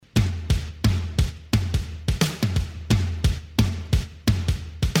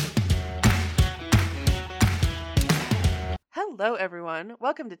Hello, everyone.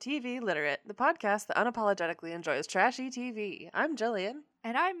 Welcome to TV Literate, the podcast that unapologetically enjoys trashy TV. I'm Jillian.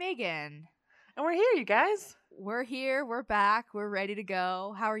 And I'm Megan. And we're here, you guys. We're here. We're back. We're ready to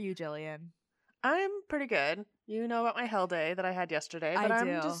go. How are you, Jillian? I'm pretty good. You know about my hell day that I had yesterday, but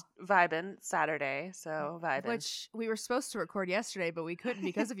I'm just vibing. It's Saturday, so vibing. Which we were supposed to record yesterday, but we couldn't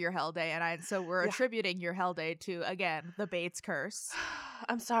because of your hell day, and so we're attributing your hell day to, again, the Bates curse.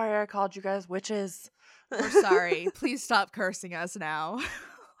 I'm sorry I called you guys witches. We're sorry. Please stop cursing us now.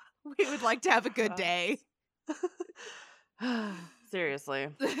 We would like to have a good day. Seriously.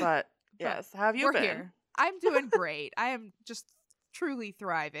 But yes, how have you been? Here. I'm doing great. I am just truly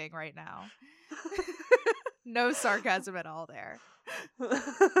thriving right now. No sarcasm at all there.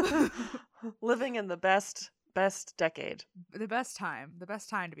 Living in the best decade. The best time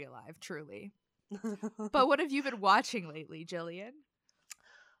to be alive, truly. But what have you been watching lately, Jillian?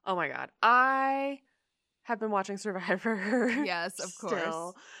 Oh my god. I have been watching Survivor. Yes, of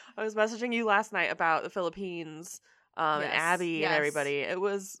course. I was messaging you last night about the Philippines and Abby and everybody.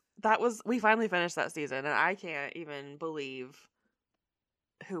 We finally finished that season, and I can't even believe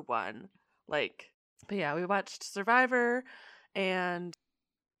who won. But yeah, we watched Survivor, and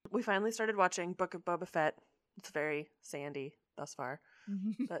we finally started watching Book of Boba Fett. It's very sandy thus far,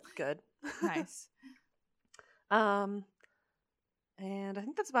 but good. Nice. And I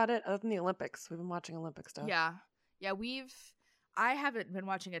think that's about it, other than the Olympics. We've been watching Olympic stuff. Yeah, I haven't been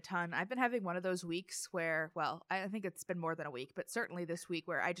watching a ton. I've been having one of those weeks where, well, I think it's been more than a week, but certainly this week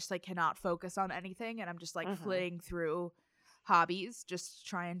where I just cannot focus on anything, and I'm just flitting through hobbies, just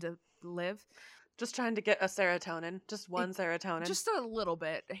trying to live. Just trying to get a serotonin, just one serotonin. Just a little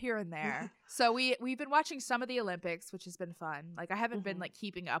bit here and there. So we've been watching some of the Olympics, which has been fun. I haven't been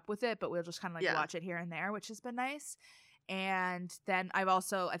keeping up with it, but we'll just kind of watch it here and there, which has been nice. And then I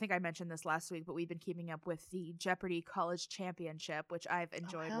think I mentioned this last week, but we've been keeping up with the Jeopardy College Championship, which I've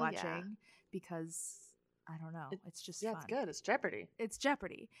enjoyed watching because, I don't know, it's just fun. It's good. It's Jeopardy. It's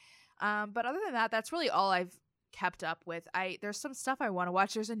Jeopardy. But other than that, that's really all I've kept up with. There's some stuff I want to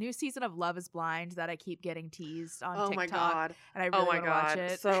watch. There's a new season of Love is Blind that I keep getting teased on TikTok. My god. And I really want to watch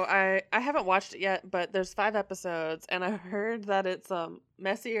it. So I haven't watched it yet, but there's 5 episodes, and I heard that it's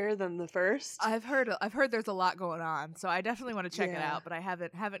messier than the first. I've heard there's a lot going on, so I definitely want to check it out, but I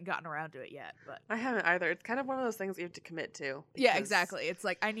haven't gotten around to it yet. But I haven't either. It's kind of one of those things you have to commit to. Yeah, exactly. It's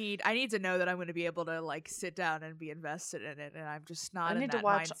I need to know that I'm going to be able to sit down and be invested in it, and I'm just not in that mindset.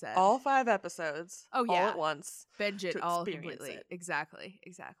 I need to watch all 5 episodes all at once. Binge it all completely. It. Exactly.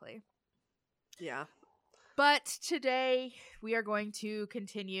 Yeah. But today we are going to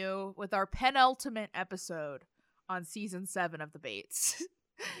continue with our penultimate episode on season 7 of The Bates.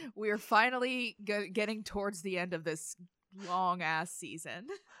 We are finally getting towards the end of this long ass season.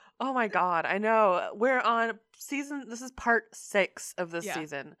 Oh my god, I know. We're on this is part 6 of this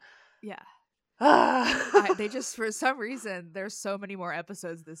season. Yeah. They just, for some reason, there's so many more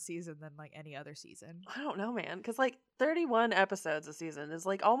episodes this season than any other season. I don't know, man, because 31 episodes a season is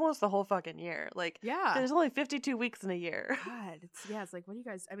almost the whole fucking year. There's only 52 weeks in a year. God, it's what do you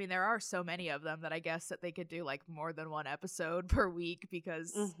guys? I mean, there are so many of them that I guess that they could do more than one episode per week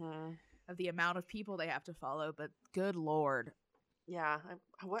because of the amount of people they have to follow. But good lord, yeah,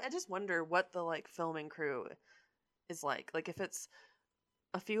 I just wonder what the filming crew is like. If it's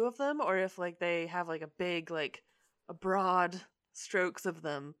a few of them, or if they have a big a broad strokes of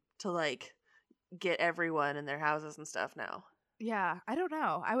them to get everyone in their houses and stuff now. Yeah, I don't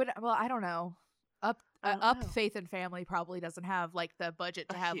know. I don't know. Up Faith and Family probably doesn't have the budget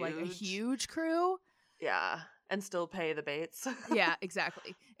to have a huge crew. Yeah, and still pay the Bates. Yeah,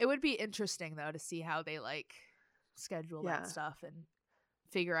 exactly. It would be interesting though to see how they schedule that stuff and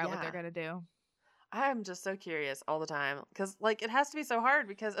figure out what they're gonna do. I'm just so curious all the time because it has to be so hard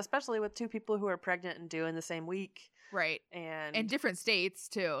because especially with 2 people who are pregnant and due in the same week. Right. And different states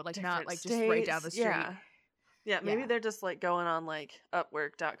too. Not just right down the street. Yeah. Maybe they're just going on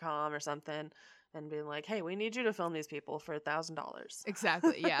Upwork.com or something and being hey, we need you to film these people for $1,000.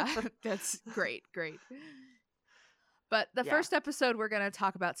 Exactly. Yeah. That's great. But the first episode we're going to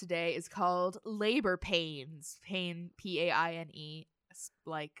talk about today is called Labor Pains. Pain, Paine,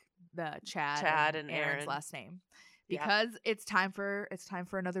 the Chad and Aaron's last name, because it's time for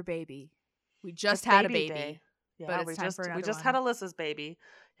another baby. We just had a baby. Yeah, we just had Alyssa's baby.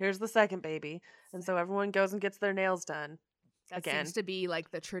 Here's the second baby, and so everyone goes and gets their nails done. That seems to be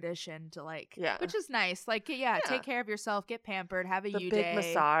the tradition to which is nice. Take care of yourself, get pampered, have a day. The big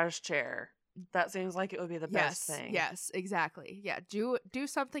massage chair. That seems like it would be the best thing. Yes, exactly. Yeah, do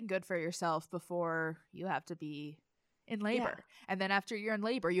something good for yourself before you have to be in labor. And then after you're in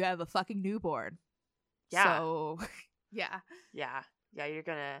labor, you have a fucking newborn. Yeah. So Yeah. Yeah. Yeah, you're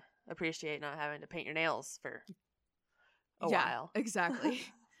going to appreciate not having to paint your nails for a while. Exactly.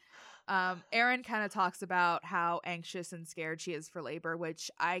 Erin kind of talks about how anxious and scared she is for labor,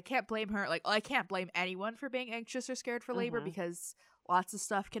 which I can't blame her. Like, I can't blame anyone for being anxious or scared for labor because lots of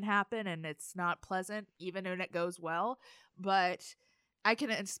stuff can happen and it's not pleasant, even when it goes well. But I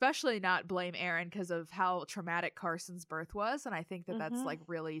can especially not blame Erin because of how traumatic Carson's birth was. And I think that that's like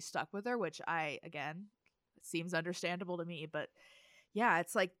really stuck with her, which again, seems understandable to me. But yeah,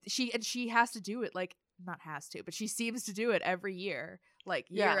 it's like she has to do it, like, not has to, but she seems to do it every year, like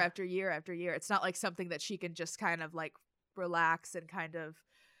year after year after year. It's not like something that she can just kind of like relax and kind of,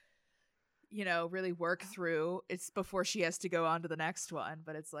 really work through. It's before she has to go on to the next one,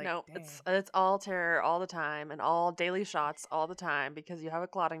 but it's like, no, dang. it's all terror all the time and all daily shots all the time because you have a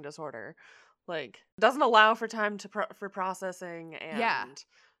clotting disorder. Like, it doesn't allow for time for processing and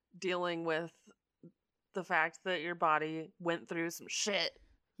dealing with the fact that your body went through some shit.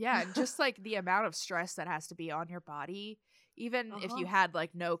 Yeah, and just like the amount of stress that has to be on your body, even if you had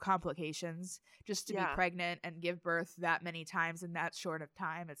like no complications, just to be pregnant and give birth that many times in that short of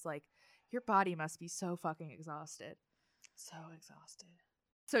time, it's like your body must be so fucking exhausted. So exhausted.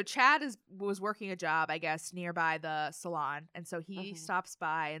 So Chad was working a job, I guess, nearby the salon, and so he stops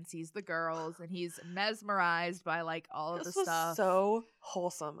by and sees the girls, and he's mesmerized by like all of the stuff. This was so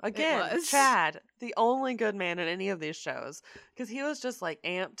wholesome. Again, Chad, the only good man in any of these shows, because he was just like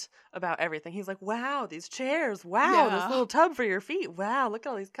amped about everything. He's like, "Wow, these chairs! Wow, this little tub for your feet! Wow, look at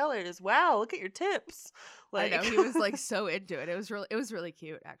all these colors! Wow, look at your tips!" Like, I know, he was like so into it. It was really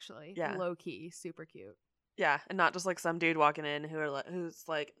cute, actually. Yeah, low key, super cute. Yeah, and not just like some dude walking in who's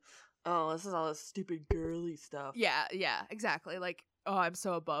like, "Oh, this is all this stupid girly stuff." Yeah, exactly. Like, "Oh, I'm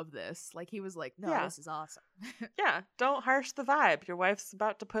so above this." Like, he was like, "No, this is awesome." Yeah, don't harsh the vibe. Your wife's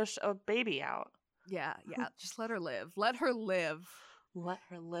about to push a baby out. Yeah, just let her live. Let her live. Let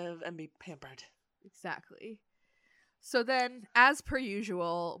her live and be pampered. Exactly. So then, as per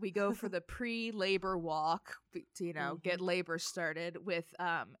usual, we go for the pre-labor walk to, get labor started with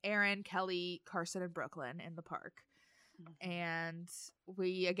Erin, Kelly, Carson, and Brooklyn in the park. And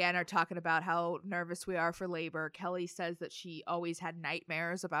we, again, are talking about how nervous we are for labor. Kelly says that she always had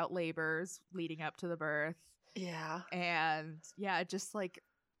nightmares about labors leading up to the birth. Yeah. And, yeah, it just, like,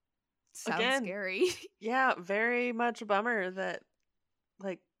 sounds scary. Yeah, very much a bummer that,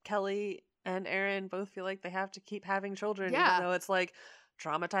 like, Kelly and Erin both feel like they have to keep having children, even though it's like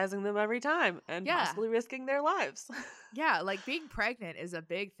traumatizing them every time and possibly risking their lives. Yeah, like being pregnant is a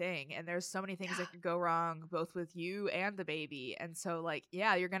big thing, and there's so many things that could go wrong both with you and the baby. And so, like,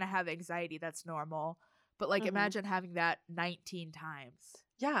 yeah, you're gonna have anxiety, that's normal, but like imagine having that 19 times.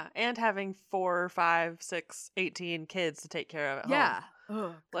 Yeah, and having 4, 5, 6, 18 kids to take care of at home.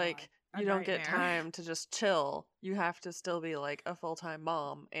 Oh, like, you don't get time to just chill. You have to still be like a full-time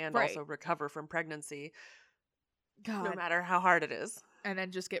mom and also recover from pregnancy. God. No matter how hard it is. And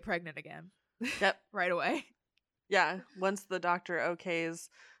then just get pregnant again. Yep. Right away. Yeah. Once the doctor okays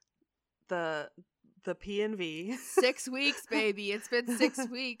the P&V. 6 weeks, baby. It's been 6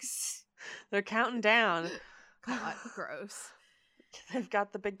 weeks. They're counting down. God, gross. They've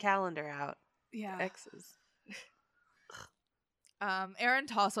got the big calendar out. Yeah. X's. Erin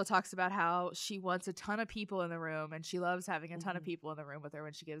also talks about how she wants a ton of people in the room, and she loves having a ton of people in the room with her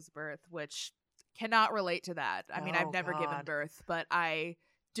when she gives birth, which cannot relate to that. I mean, I've never given birth, but I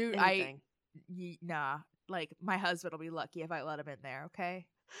do. Nah, like my husband will be lucky if I let him in there. Okay.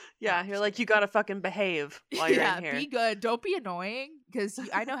 Yeah, you're like, you gotta fucking behave while you're in here. Be good. Don't be annoying, because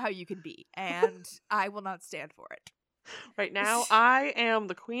I know how you can be, and I will not stand for it. Right now, I am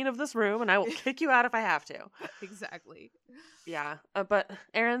the queen of this room, and I will kick you out if I have to. Exactly. Yeah, but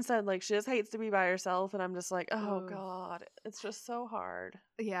Erin said, like, she just hates to be by herself, and I'm just like, oh God, it's just so hard.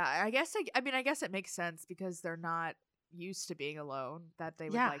 Yeah, I guess it makes sense because they're not used to being alone, that they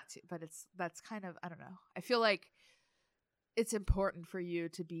would like to, but that's kind of, I don't know. I feel like it's important for you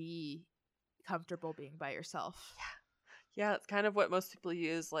to be comfortable being by yourself. Yeah, it's kind of what most people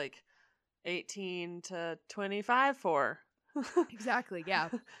use, like, 18 to 25 for. Exactly, yeah.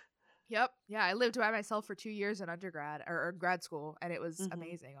 Yep. Yeah, I lived by myself for 2 years in undergrad or grad school, and it was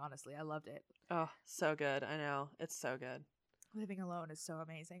amazing, honestly. I loved it. Oh, so good. I know. It's so good. Living alone is so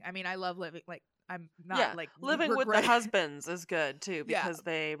amazing. I mean, I love living, like, I'm not like living with the husbands is good too, because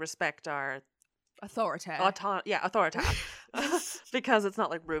they respect our authority. Authority. Because it's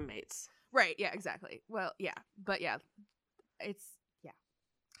not like roommates. Right, yeah, exactly. Well, yeah. But yeah, it's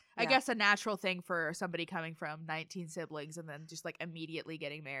I guess a natural thing for somebody coming from 19 siblings and then just like immediately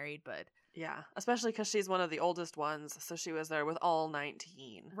getting married, but yeah, especially because she's one of the oldest ones, so she was there with all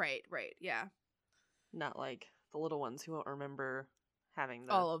 19. Right, yeah. Not like the little ones who won't remember having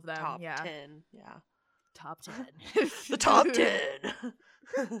the all of them. top yeah. 10. Yeah. Top 10. The top 10.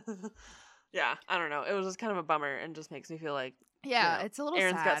 Yeah, I don't know. It was just kind of a bummer and just makes me feel like it's a little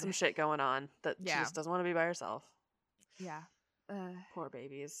Erin's sad. got some shit going on that she just doesn't want to be by herself. Yeah. Poor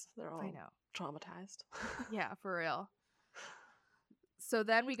babies. They're all traumatized. Yeah, for real. So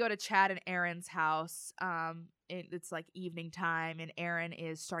then we go to Chad and Erin's house. It's like evening time, and Erin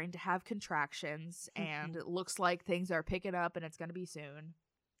is starting to have contractions, and it looks like things are picking up, and it's going to be soon.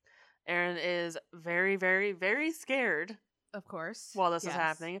 Erin is very, very, very scared. Of course. While this is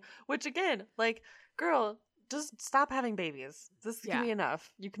happening. Which, again, like, girl, just stop having babies. This can be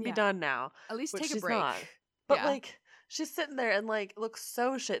enough. You can be done now. At least take a break. Not. But, like, she's sitting there and, like, looks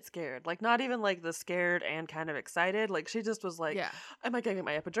so shit scared. Like, not even, like, the scared and kind of excited. Like, she just was like, am I going to get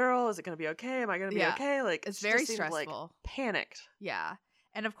my epidural? Is it going to be okay? Am I going to be okay? Like, it's very stressful. Like, panicked. Yeah.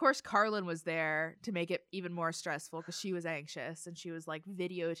 And of course, Carlin was there to make it even more stressful because she was anxious and she was like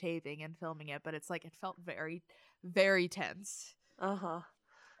videotaping and filming it. But it's like it felt very, very tense.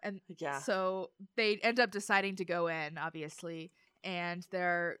 And so they end up deciding to go in, obviously, and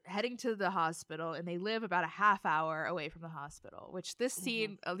they're heading to the hospital. And they live about a half hour away from the hospital. Which this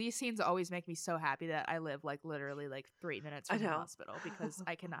scene, these scenes always make me so happy that I live like literally like 3 minutes from the hospital because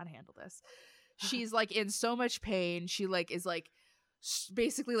I cannot handle this. She's like in so much pain. She like is like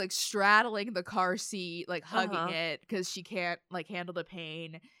basically like straddling the car seat, like hugging it because she can't like handle the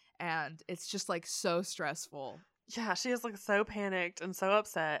pain, and it's just like so stressful. Yeah, she is like so panicked and so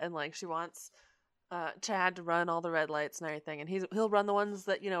upset, and like she wants Chad to run all the red lights and everything, and he'll run the ones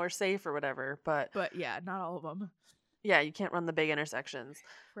that are safe or whatever, but yeah, not all of them. Yeah, you can't run the big intersections,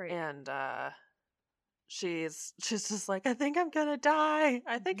 right? And she's just like, I think I'm gonna die.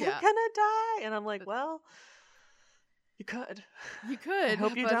 I'm gonna die, and I'm like, well. You could. I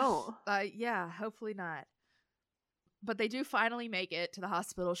hope you don't. Yeah, hopefully not. But they do finally make it to the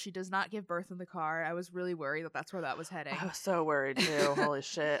hospital. She does not give birth in the car. I was really worried that that's where that was heading. I was so worried too. Holy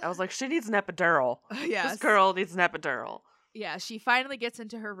shit. I was like, she needs an epidural. Yes. This girl needs an epidural. Yeah, she finally gets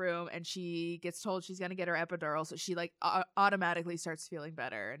into her room and she gets told she's going to get her epidural. So she like automatically starts feeling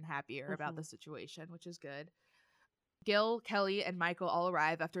better and happier about the situation, which is good. Gil, Kelly, and Michael all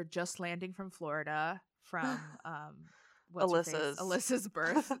arrive after just landing from Florida from Alyssa's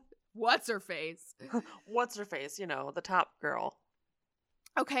birth. What's her face? What's her face? The top girl.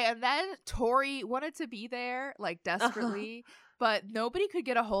 Okay, and then Tori wanted to be there, like, desperately, but nobody could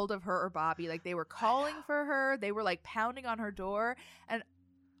get a hold of her or Bobby. Like, they were calling for her. They were, like, pounding on her door. And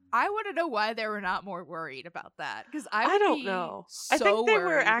I want to know why they were not more worried about that. Because I don't know. I think they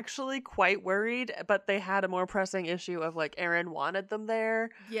were actually quite worried, but they had a more pressing issue of, like, Erin wanted them there.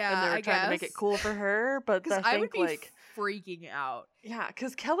 Yeah, and they were trying to make it cool for her. But I would be like freaking out. Yeah,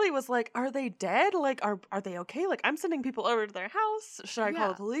 because Kelly was like, are they dead? Like, are they okay? Like, I'm sending people over to their house. Should I call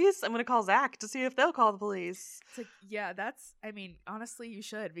the police? I'm going to call Zach to see if they'll call the police. It's like, yeah, honestly, you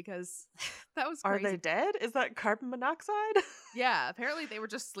should, because that was crazy. Are they dead? Is that carbon monoxide? Yeah, apparently they were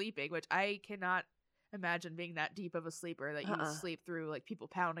just sleeping, which I cannot imagine being that deep of a sleeper that you sleep through, like, people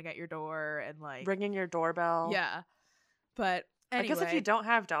pounding at your door and, like, ringing your doorbell. Yeah. But anyway. I guess if you don't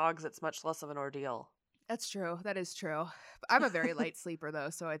have dogs, it's much less of an ordeal. That's true. That is true. I'm a very light sleeper, though,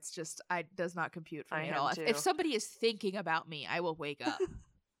 so it's just, does not compute for me at all. If somebody is thinking about me, I will wake up.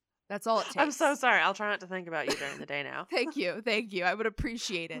 That's all it takes. I'm so sorry. I'll try not to think about you during the day now. Thank you. I would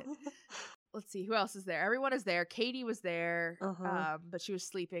appreciate it. Let's see, who else is there? Everyone is there. Katie was there, but she was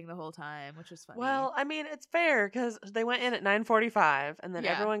sleeping the whole time, which was funny. Well, I mean, it's fair because they went in at 9:45, and then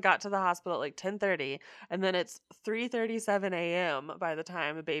everyone got to the hospital at like 10:30, and then it's 3:37 a.m. by the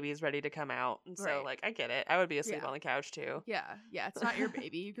time the baby's ready to come out. And so, like, I get it. I would be asleep on the couch too. Yeah, it's not your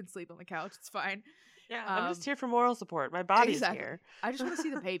baby. You can sleep on the couch. It's fine. Yeah, I'm just here for moral support. My body's here. I just want to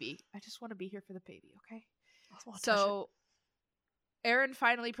see the baby. I just want to be here for the baby. Okay. So. Erin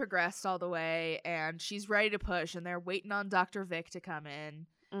finally progressed all the way, and she's ready to push, and they're waiting on Dr. Vic to come in.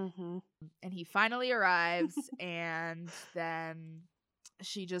 And he finally arrives, and then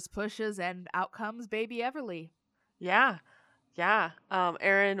she just pushes, and out comes baby Everly. Yeah.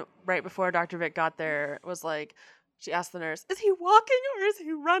 Erin, right before Dr. Vic got there, was like, she asked the nurse, is he walking or is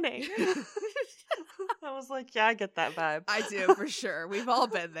he running? I was like, yeah, I get that vibe. I do, for sure. We've all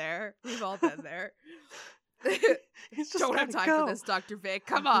been there. He's just don't have time for this, Dr. Vic.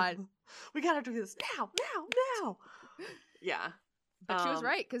 Come on. We gotta do this now. Yeah. But she was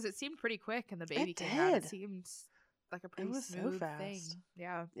right, because it seemed pretty quick, and the baby came out. It seemed like a pretty smooth thing.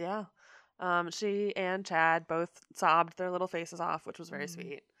 Yeah. Yeah. She and Chad both sobbed their little faces off, which was very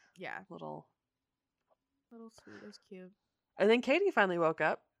sweet. Yeah. Little sweet. It was cute. And then Katie finally woke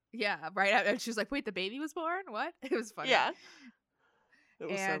up. Yeah, right. And she was like, "Wait, the baby was born? What?" It was funny. Yeah. It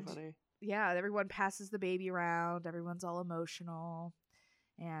was so funny. Yeah, everyone passes the baby around. Everyone's all emotional.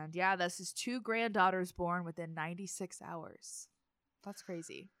 And yeah, this is 2 granddaughters born within 96 hours. That's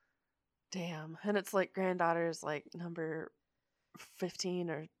crazy. Damn. And it's like granddaughters like number 15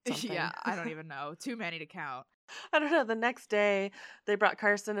 or something. Yeah, I don't even know. Too many to count. I don't know. The next day, they brought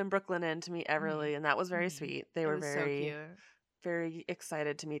Carson and Brooklyn in to meet Everly, and that was very sweet. They were very, so very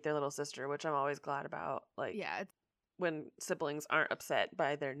excited to meet their little sister, which I'm always glad about. Like, yeah, when siblings aren't upset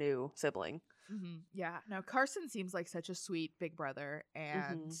by their new sibling. Yeah, no, Carson seems like such a sweet big brother,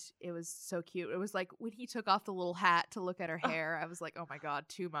 and it was so cute. It was like when he took off the little hat to look at her hair, I was like, oh my god,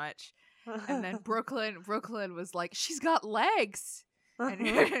 too much. And then Brooklyn was like, she's got legs.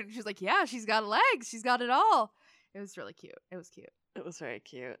 And she's like, yeah, she's got legs. She's got it all. It was really cute. It was cute. It was very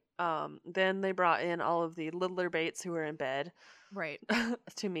cute. Then they brought in all of the littler Bates who were in bed. Right.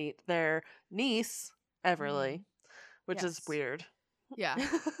 To meet their niece, Everly, which is weird. Yeah.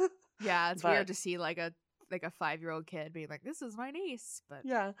 Yeah, it's weird to see like a 5-year-old kid being like, this is my niece. But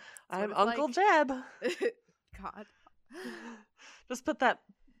yeah, I'm Uncle Jeb. God. Just put that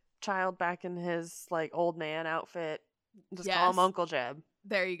child back in his like old man outfit. Just call him Uncle Jeb.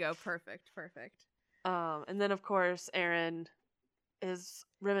 There you go. Perfect. And then of course Aaron is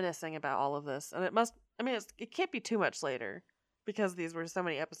reminiscing about all of this, and it can't be too much later because these were so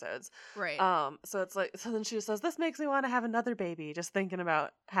many episodes, right? So it's like, so then she says, this makes me want to have another baby, just thinking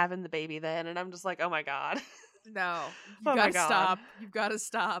about having the baby then, and I'm just like, oh my god. No, you've got to stop. You've got to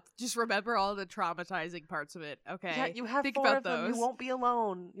stop. Just remember all the traumatizing parts of it. Okay. Yeah, you have 4 of them. You won't be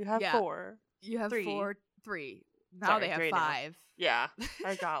alone. You have 4. You have 3. Now they have 5. Now. Yeah,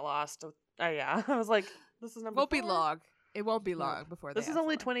 I got lost. Yeah, I was like, this is number 4? Won't be long. It won't be long before this is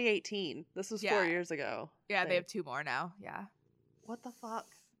only 2018. This was 4 years ago. Yeah, they have 2 more now. Yeah. What the fuck?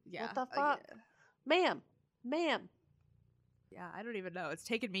 Yeah. What the fuck? Ma'am. Yeah, I don't even know. It's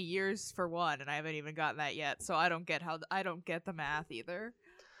taken me years for 1, and I haven't even gotten that yet. So I don't get the math either.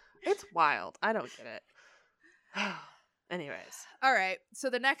 It's wild. I don't get it. Anyways. All right. So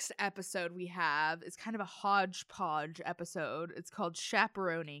the next episode we have is kind of a hodgepodge episode. It's called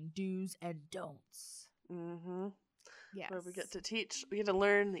Chaperoning Do's and Don'ts. Mm-hmm. Yes. Where we get to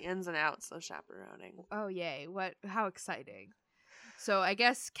learn the ins and outs of chaperoning. Oh, yay. How exciting. So I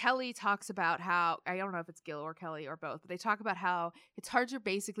guess Kelly talks about how, I don't know if it's Gil or Kelly or both, but they talk about how it's hard to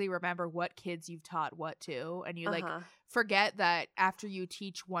basically remember what kids you've taught what to. And you forget that after you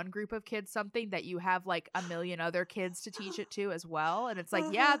teach one group of kids something that you have like a million other kids to teach it to as well. And it's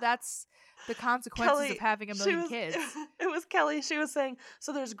like, yeah, that's the consequences of having a million kids. It was Kelly. She was saying,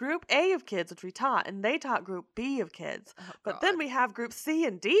 so there's group A of kids, which we taught, and they taught group B of kids. Oh, but then we have group C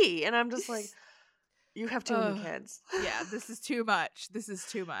and D. And I'm just like, you have too many kids. Yeah, this is too much.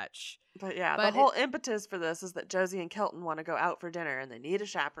 But yeah, the whole impetus for this is that Josie and Kelton want to go out for dinner and they need a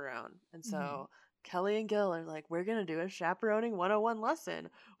chaperone. And so Kelly and Gil are like, we're going to do a chaperoning 101 lesson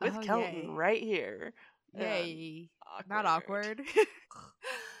with Kelton right here. Yay. Not awkward.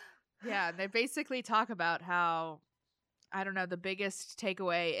 Yeah, and they basically talk about how, I don't know, the biggest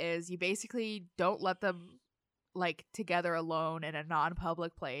takeaway is you basically don't let them like together alone in a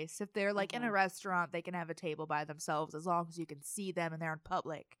non-public place. If they're like in a restaurant, they can have a table by themselves as long as you can see them and they're in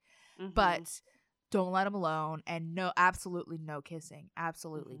public. But don't let them alone, and absolutely no kissing.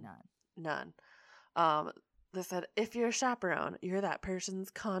 Absolutely none. They said, if you're a chaperone, you're that person's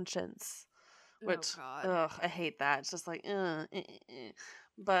conscience. Which, I hate that. It's just like,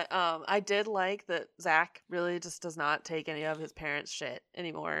 But I did like that Zach really just does not take any of his parents' shit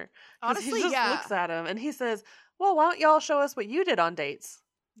anymore. Honestly, he just looks at him and he says, well, why don't y'all show us what you did on dates?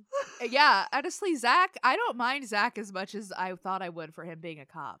 Yeah, honestly, Zach, I don't mind Zach as much as I thought I would for him being a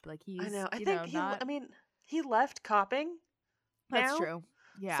cop. Like he's, I know. He left copping. That's true.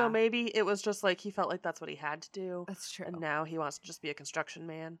 Yeah. So maybe it was just like he felt like that's what he had to do. That's true. And now he wants to just be a construction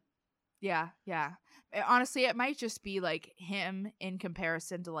man. Yeah. Honestly, it might just be like him in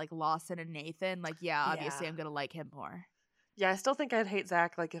comparison to like Lawson and Nathan. Like, obviously I'm gonna like him more. Yeah, I still think I'd hate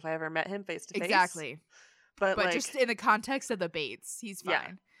Zach like if I ever met him face to face. Exactly. But like, just in the context of the Bates, he's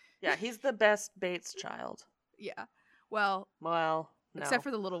fine. Yeah, he's the best Bates child. Yeah. Well, no. Except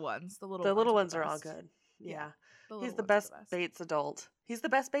for the little ones. The little ones are all good. Yeah. He's the best Bates adult. He's the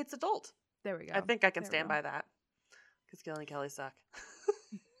best Bates adult. There we go. I think I can stand by that. Because Gil and Kelly suck.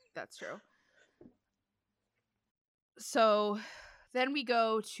 That's true. So then we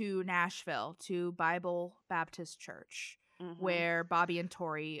go to Nashville, to Bible Baptist Church, where Bobby and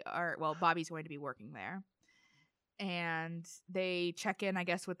Tori Bobby's going to be working there. And they check in, I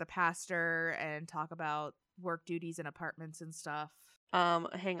guess, with the pastor and talk about work duties and apartments and stuff.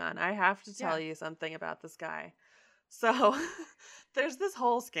 Hang on. I have to tell you something about this guy. So there's this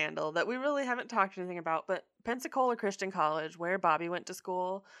whole scandal that we really haven't talked anything about, but Pensacola Christian College, where Bobby went to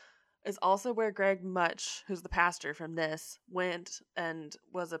school, is also where Greg Much, who's the pastor from this, went and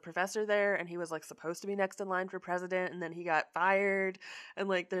was a professor there, and he was like supposed to be next in line for president, and then he got fired, and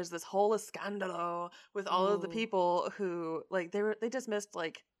like there's this whole scandalo with all of the people who like they dismissed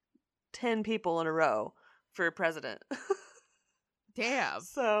like 10 people in a row for president. Damn.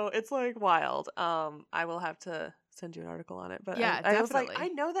 So it's like wild. I will have to send you an article on it. But yeah, I was like, I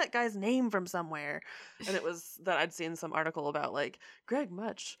know that guy's name from somewhere. And it was that I'd seen some article about like Greg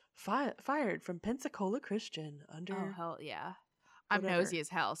Much fired from Pensacola Christian under. Oh hell yeah. I'm nosy as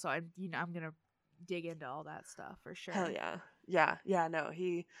hell, so I'm gonna dig into all that stuff for sure. Hell yeah. Yeah, no,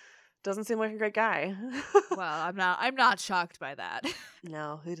 he doesn't seem like a great guy. Well, I'm not shocked by that.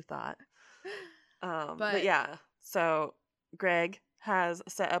 No, who'd have thought? But yeah, so Greg has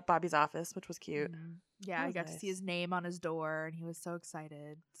set up Bobby's office, which was cute. Mm-hmm. Yeah, I got to see his name on his door, and he was so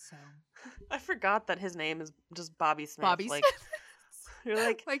excited. So I forgot that his name is just Bobby Smith. Bobby like, Smith. You're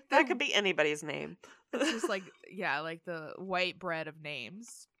like that could be anybody's name. It's just like like the white bread of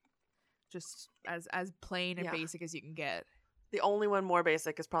names, just as plain and basic as you can get. The only one more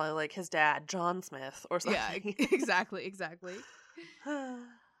basic is probably like his dad, John Smith, or something. Yeah, exactly.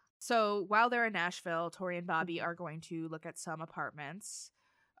 So while they're in Nashville, Tori and Bobby are going to look at some apartments.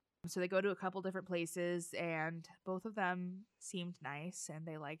 So they go to a couple different places, and both of them seemed nice, and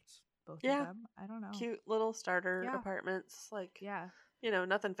they liked both of them. I don't know. Cute little starter apartments. Like,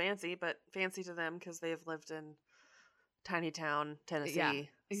 nothing fancy, but fancy to them because they've lived in tiny town Tennessee. Yeah,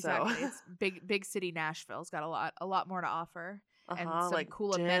 exactly. So. It's big city Nashville's got a lot more to offer. And some like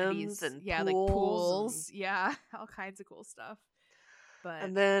cool amenities. And pools like pools. Yeah, all kinds of cool stuff.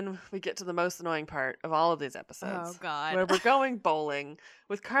 And then we get to the most annoying part of all of these episodes. Oh, God. Where we're going bowling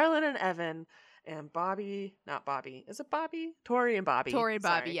with Carlin and Evan and Bobby. Not Bobby. Is it Bobby? Tori and Bobby. Tori and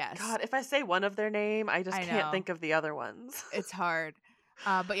Bobby, yes. God, if I say one of their name, I just can't think of the other ones. It's hard.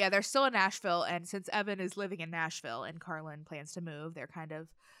 But yeah, they're still in Nashville. And since Evan is living in Nashville and Carlin plans to move, they're kind of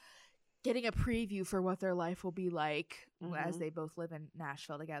getting a preview for what their life will be like as they both live in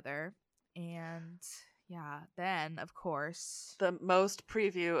Nashville together. And... yeah, then, of course... the most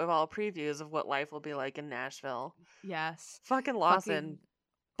preview of all previews of what life will be like in Nashville. Yes. Fucking Lawson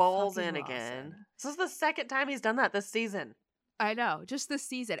bowls in again. This is the second time he's done that this season. I know, just this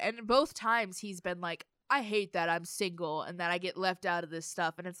season. And both times he's been like, I hate that I'm single and that I get left out of this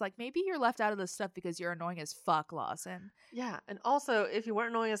stuff. And it's like, maybe you're left out of this stuff because you're annoying as fuck, Lawson. Yeah, and also, if you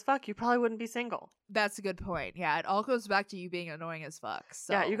weren't annoying as fuck, you probably wouldn't be single. That's a good point. Yeah, it all goes back to you being annoying as fuck.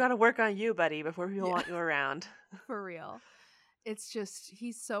 So. Yeah, you gotta work on you, buddy, before people want you around. For real. It's just,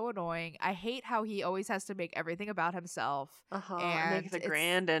 he's so annoying. I hate how he always has to make everything about himself. And make the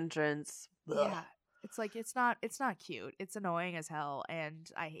grand entrance. Ugh. Yeah, it's like, it's not cute. It's annoying as hell, and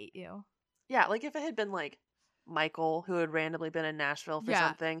I hate you. Yeah, like if it had been like Michael, who had randomly been in Nashville for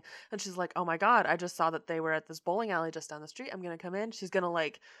something, and she's like, oh my God, I just saw that they were at this bowling alley just down the street. I'm going to come in. She's going to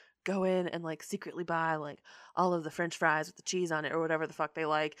like go in and like secretly buy like all of the French fries with the cheese on it or whatever the fuck they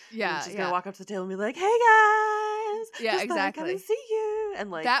like. Yeah. And she's going to walk up to the table and be like, hey guys. Yeah, just exactly. Come and see you.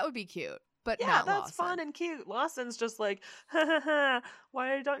 And like, that would be cute. But yeah, not that's Lawson. Fun and cute. Lawson's just like, ha ha ha,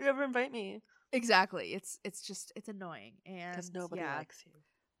 why don't you ever invite me? Exactly. It's annoying. And because nobody likes you.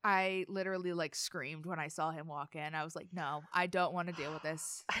 I literally like screamed when I saw him walk in. I was like, no, I don't want to deal with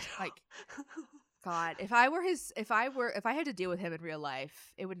this. Like, God, if I had to deal with him in real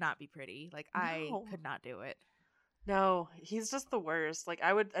life, it would not be pretty. Like, I could not do it. No, he's just the worst. Like,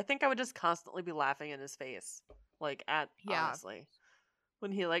 I think I would just constantly be laughing in his face. Like, honestly,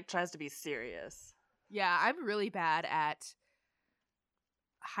 when he like tries to be serious. Yeah, I'm really bad at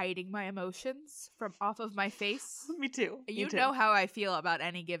hiding my emotions from off of my face. Me too. You know how I feel about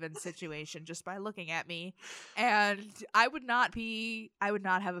any given situation just by looking at me. And I would not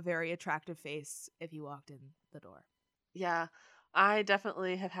have a very attractive face if you walked in the door. Yeah. I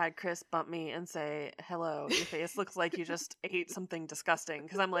definitely have had Chris bump me and say, hello, your face looks like you just ate something disgusting.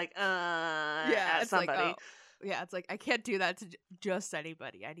 Because I'm like, at somebody. Like, oh. Yeah, it's like, I can't do that to just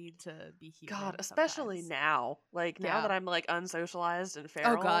anybody. I need to be human. God, especially sometimes. Now. Like, now that I'm, like, unsocialized and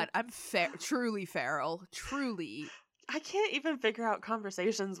feral. Oh, God, I'm truly feral. Truly. I can't even figure out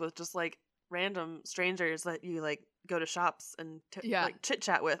conversations with just, like, random strangers that you, like, go to shops and, like,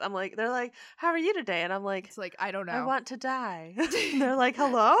 chit-chat with. I'm like, they're like, how are you today? And I'm like, it's like, I don't know. I want to die. And they're like,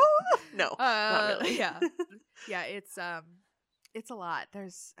 hello? No, not really. Yeah. Yeah, it's a lot.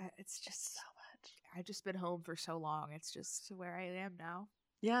 It's just so much. I've just been home for so long. It's just where I am now.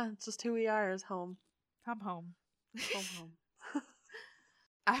 Yeah, it's just who we are is home. I'm home. Home.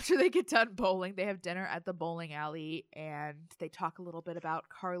 after they get done bowling, they have dinner at the bowling alley, and they talk a little bit about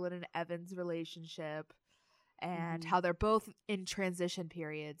Carlin and Evan's relationship and how they're both in transition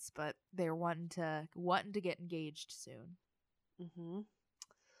periods, but they're wanting to get engaged soon.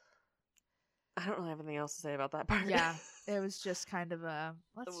 I don't really have anything else to say about that part. Yeah, it was just kind of a.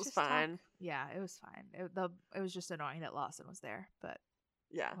 It was fine. Yeah, it was fine. It was just annoying that Lawson was there, but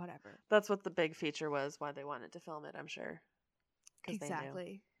yeah, whatever. That's what the big feature was. Why they wanted to film it, I'm sure.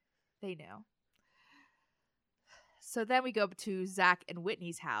 Exactly, they knew. So then we go to Zach and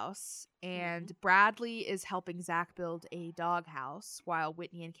Whitney's house, and Bradley is helping Zach build a dog house while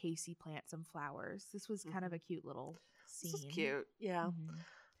Whitney and Casey plant some flowers. This was kind of a cute little scene. This was cute, yeah.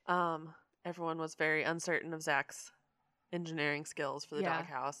 Everyone was very uncertain of Zach's engineering skills for the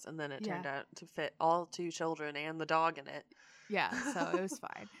doghouse, and then it turned out to fit all 2 children and the dog in it. Yeah, so it was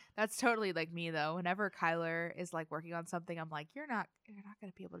fine. That's totally like me though. Whenever Kyler is like working on something, I'm like, you're not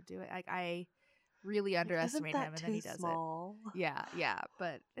gonna be able to do it. Like I really underestimate him, and then he does it. Yeah,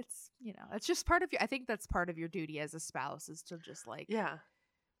 but it's it's just part of your. I think that's part of your duty as a spouse is to just like be the other person's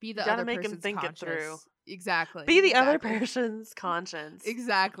conscience. You gotta make him think it through. Exactly. Be the other person's conscience.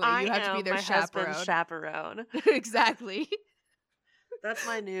 Exactly. You have to be their chaperone. Exactly. That's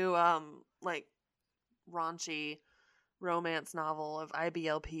my new like raunchy romance novel of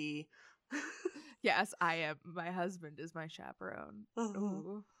IBLP. Yes, I am. My husband is my chaperone.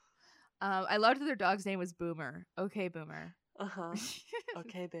 I loved that their dog's name was Boomer. Okay, Boomer.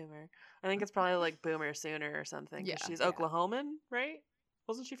 Okay, Boomer. I think it's probably like Boomer Sooner or something. Yeah, she's Oklahoman, right?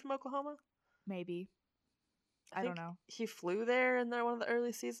 Wasn't she from Oklahoma? Maybe. I don't know. He flew there in one of the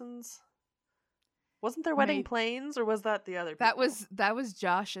early seasons. Wasn't there Wedding Plains, or was that the other people? That was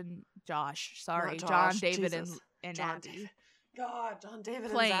Josh. Sorry, John, David, and John Abby. David. God, John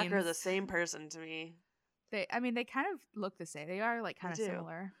David and Zach are the same person to me. They kind of look the same. They are like kind of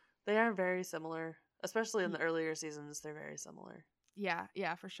similar. They are very similar, especially in the earlier seasons. They're very similar.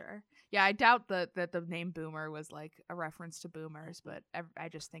 Yeah, for sure. Yeah, I doubt that the name Boomer was like a reference to boomers, but I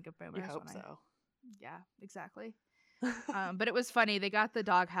just think of boomers. I hope so. Yeah, exactly. But it was funny. They got the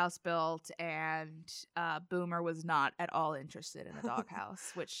doghouse built, and Boomer was not at all interested in the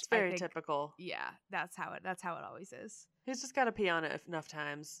doghouse, which is very typical. Yeah, that's how it always is. He's just got to pee on it enough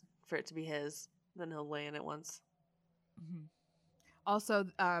times for it to be his. Then he'll lay in it once. Also,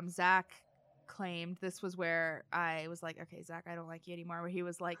 Zach claimed this was where I was like, okay, Zach, I don't like you anymore. Where he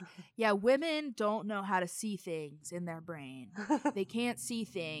was like, yeah, women don't know how to see things in their brain. They can't see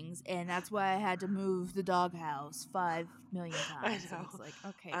things, and that's why I had to move the doghouse 5 million times. I know. It's like,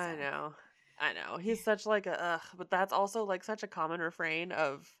 okay, Zach. I know. He's such like but that's also like such a common refrain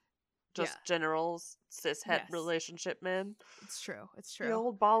of just general cis-het relationship men. It's true. The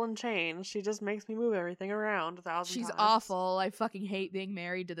old ball and chain. She just makes me move everything around 1,000 times. She's awful. I fucking hate being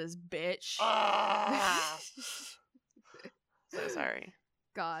married to this bitch. So sorry.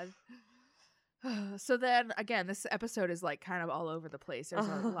 God. So then, again, this episode is like kind of all over the place. There's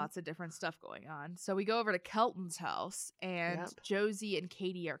lots of different stuff going on. So we go over to Kelton's house, and Josie and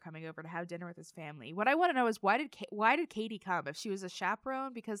Katie are coming over to have dinner with his family. What I want to know is why did Katie come? If she was a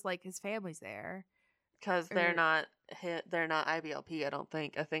chaperone, because like his family's there. Because they're not IBLP. I don't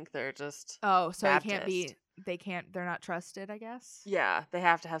think. I think they're just so Baptist. They're not trusted, I guess. Yeah, they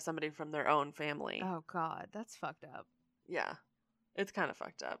have to have somebody from their own family. Oh God, that's fucked up. Yeah. It's kind of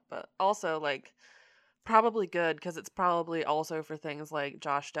fucked up, but also, like, probably good because it's probably also for things like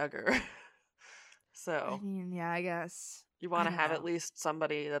Josh Duggar. So, I mean, yeah, I guess. You want to have at least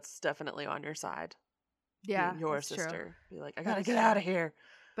somebody that's definitely on your side. Yeah. Your sister. True. Be like, I gotta get out of here.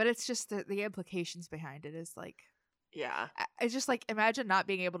 But it's just the implications behind it is like. Yeah. It's just like, imagine not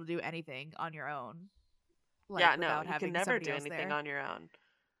being able to do anything on your own. Like, yeah, no, you can never do anything on your own.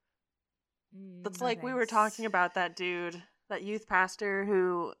 That's like we were talking about that dude. That youth pastor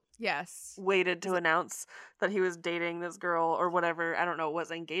who waited to announce that he was dating this girl or whatever. I don't know,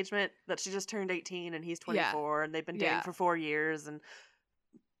 was engagement that she just turned 18 and he's 24 and they've been dating for 4 years and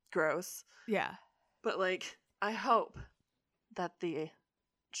gross. Yeah. But like, I hope that the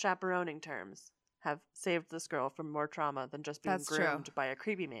chaperoning terms have saved this girl from more trauma than just being groomed by a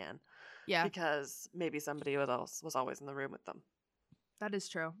creepy man. Yeah. Because maybe somebody else was always in the room with them. That is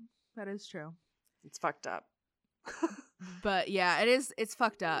true. It's fucked up. But yeah, it's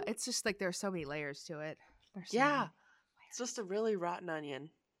fucked up. It's just like there's so many layers to it. It's just a really rotten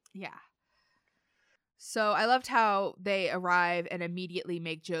onion. Yeah. So I loved how they arrive and immediately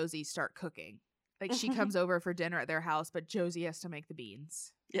make Josie start cooking. Like she comes over for dinner at their house, but Josie has to make the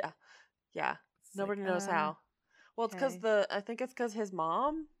beans. Yeah. Nobody knows how. Well, it's because I think it's because his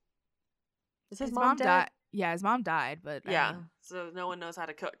mom. Is his mom dead? Yeah, his mom died, but yeah, so no one knows how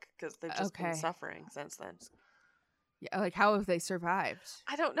to cook because they've just been suffering since then. Yeah, like how have they survived?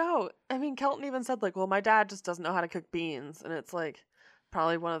 I don't know. I mean, Kelton even said like, well, my dad just doesn't know how to cook beans, and it's like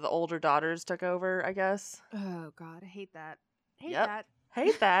probably one of the older daughters took over, I guess. Oh God, I hate that.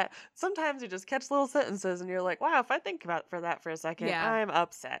 Hate that. Sometimes you just catch little sentences and you're like, wow, if I think about for that for a second, I'm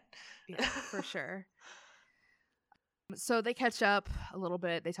upset. Yeah, for sure. So they catch up a little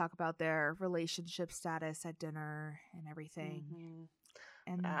bit. They talk about their relationship status at dinner and everything.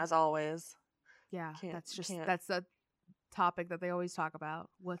 Mm-hmm. And as always. Yeah, that's the topic that they always talk about.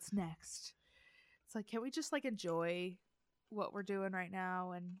 What's next? It's like, can we just like enjoy what we're doing right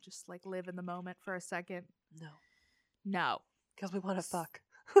now and just like live in the moment for a second? No. Because we want to fuck.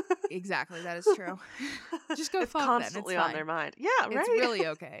 Exactly, that is true. Just go it's fuck. Constantly then. on their mind. Yeah, right. It's really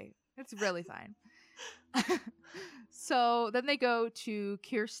okay. It's really fine. So then they go to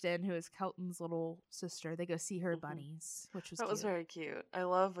Kirsten, who is Kelton's little sister. They go see her bunnies, which was that was very cute. I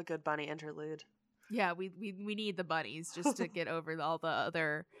love a good bunny interlude. Yeah, we need the bunnies just to get over all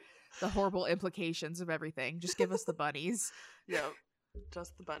the horrible implications of everything. Just give us the bunnies. Yep.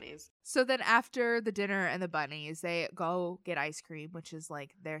 Just the bunnies. So then after the dinner and the bunnies, they go get ice cream, which is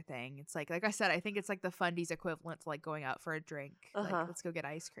like their thing. It's like I said, I think it's like the Fundies equivalent to like going out for a drink. Like, let's go get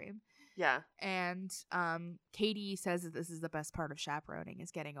ice cream. Yeah. And Katie says that this is the best part of chaperoning, is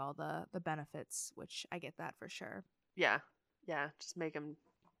getting all the benefits, which I get that for sure. Yeah. Yeah. Just make them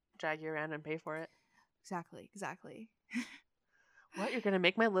drag you around and pay for it. Exactly. What, you're gonna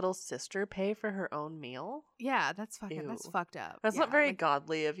make my little sister pay for her own meal? Yeah, that's fucked up. That's not very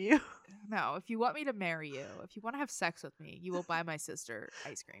godly of you. No, if you want me to marry you, if you want to have sex with me, you will buy my sister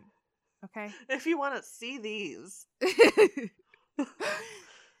ice cream. Okay? If you want to see these.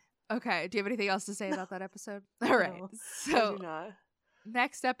 Okay, do you have anything else to say about that episode? All right. No, so I do not.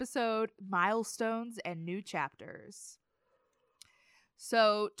 Next episode, milestones and new chapters.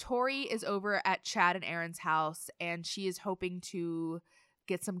 So Tori is over at Chad and Aaron's house, and she is hoping to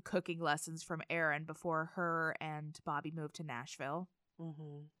get some cooking lessons from Aaron before her and Bobby move to Nashville.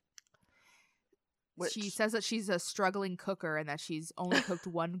 Mm-hmm. She says that she's a struggling cooker and that she's only cooked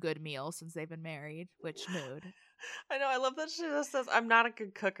one good meal since they've been married, which mood. I know, I love that she just says, I'm not a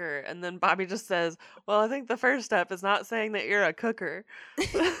good cooker. And then Bobby just says, well, I think the first step is not saying that you're a cooker.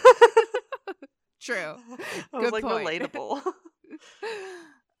 True. I was like, point. Relatable.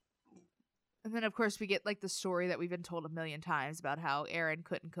 And then, of course, we get like the story that we've been told a million times about how Aaron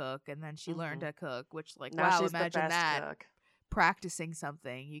couldn't cook and then she learned to cook, which, like, now wow, imagine that. Cook. Practicing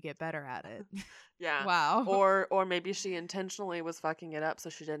something, you get better at it. Yeah. Wow. Or maybe she intentionally was fucking it up so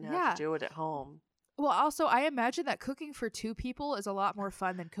she didn't have to do it at home. Well, also, I imagine that cooking for 2 people is a lot more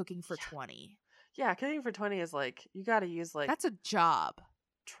fun than cooking for 20. Yeah, cooking for 20 is like, you gotta use like... That's a job.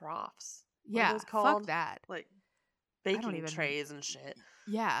 Troughs. Yeah, fuck that. Like, baking trays and shit.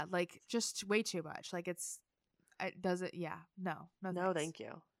 Yeah, like, just way too much. Like, it doesn't... Yeah, no thank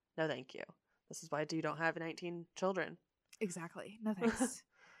you. No, thank you. This is why you don't have 19 children. Exactly. No thanks.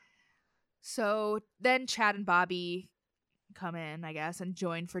 So then Chad and Bobby come in, I guess, and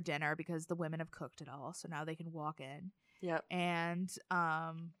join for dinner because the women have cooked it all. So now they can walk in. Yep. And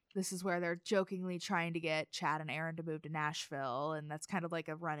this is where they're jokingly trying to get Chad and Aaron to move to Nashville. And that's kind of like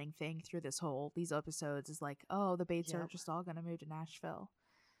a running thing through these episodes is like, oh, the Bates are just all going to move to Nashville.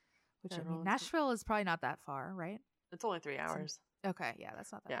 Which, I mean, Nashville is probably not that far, right? It's only 3 hours. Okay. Yeah,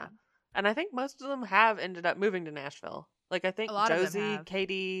 that's not that bad. And I think most of them have ended up moving to Nashville. Like, I think Josie,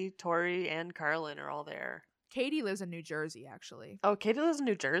 Katie, Tori, and Carlin are all there. Katie lives in New Jersey, actually. Oh, Katie lives in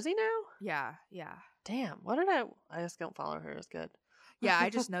New Jersey now? Yeah. Damn. I just don't follow her as good. Yeah, I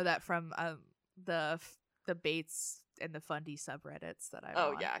just know that from the Bates and the Fundy subreddits that I'm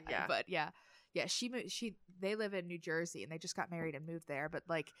on. Yeah. But yeah, they live in New Jersey and they just got married and moved there. But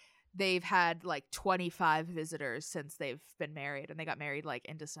like, they've had like 25 visitors since they've been married, and they got married like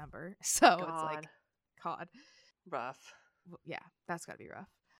in December. So it's like, God. Rough. Yeah, that's gotta be rough.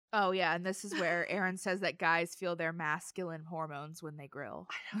 Oh yeah, and this is where Aaron says that guys feel their masculine hormones when they grill.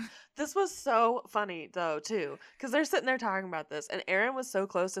 This was so funny though too, because they're sitting there talking about this, and Aaron was so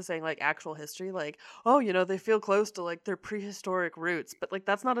close to saying like actual history, like, oh, you know, they feel close to like their prehistoric roots, but like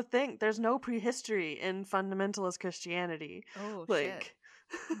that's not a thing. There's no prehistory in fundamentalist Christianity. Oh, like,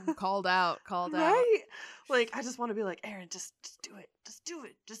 shit. Called out. Right? Like, I just want to be like, Aaron, just do it. Just do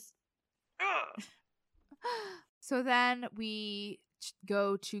it. Just. So then we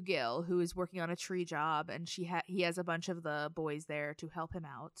go to Gil, who is working on a tree job, and he has a bunch of the boys there to help him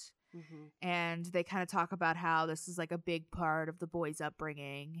out. Mm-hmm. And they kind of talk about how this is like a big part of the boys'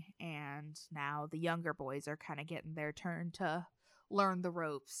 upbringing, and now the younger boys are kind of getting their turn to learn the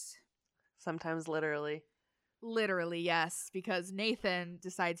ropes. Sometimes literally. Literally, yes, because Nathan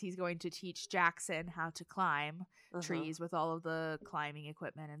decides he's going to teach Jackson how to climb trees with all of the climbing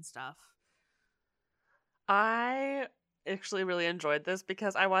equipment and stuff. I actually really enjoyed this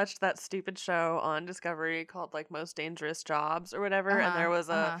because I watched that stupid show on Discovery called like Most Dangerous Jobs or whatever, and there was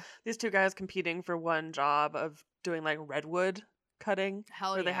these two guys competing for one job of doing like redwood cutting.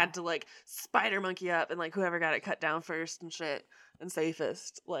 Hell where they had to like spider monkey up and like whoever got it cut down first and shit and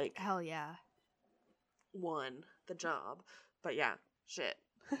safest, like hell yeah, won the job. But yeah, shit.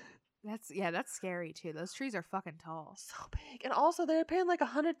 That's scary too. Those trees are fucking tall. So big. And also they're paying like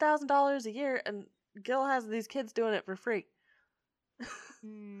 $100,000 a year, and Gil has these kids doing it for free.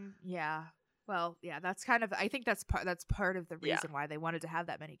 Yeah. Well, yeah, that's kind of, I think that's part of the reason why they wanted to have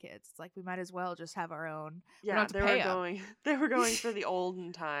that many kids. It's like, we might as well just have our own. Yeah, they were going for the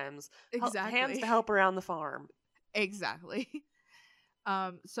olden times. Exactly. Hands to help around the farm. Exactly.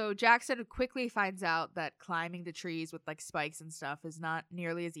 So Jackson quickly finds out that climbing the trees with like spikes and stuff is not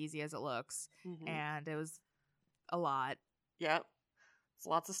nearly as easy as it looks. And it was a lot. Yep. It's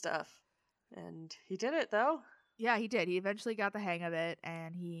lots of stuff. And he did it though. Yeah, he did. He eventually got the hang of it,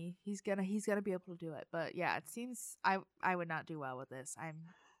 and he's gonna be able to do it. But yeah, it seems I would not do well with this. I'm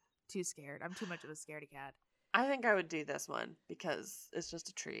too scared. I'm too much of a scaredy cat. I think I would do this one because it's just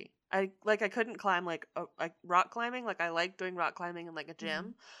a tree. I couldn't climb like rock climbing. Like I like doing rock climbing in like a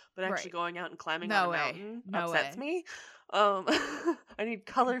gym, but actually going out and climbing on a mountain upsets me. I need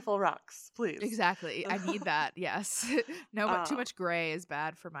colorful rocks, please. Exactly. I need that. Yes. No, but too much gray is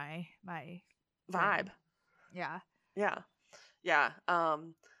bad for my vibe. Yeah. Yeah. Yeah.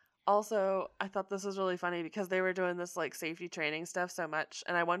 Also, I thought this was really funny because they were doing this like safety training stuff so much,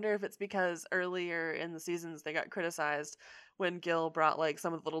 and I wonder if it's because earlier in the seasons they got criticized when Gil brought like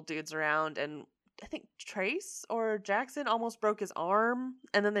some of the little dudes around, and I think Trace or Jackson almost broke his arm,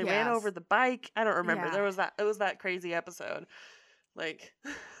 and then they ran over the bike. I don't remember. Yeah. It was that crazy episode. Like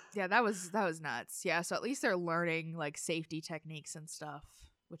yeah, that was nuts. Yeah, so at least they're learning like safety techniques and stuff,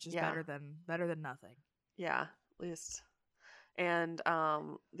 which is better than nothing. Yeah, at least. And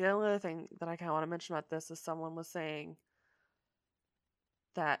the only other thing that I kind of want to mention about this is someone was saying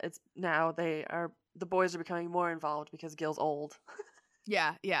that it's now the boys are becoming more involved because Gil's old.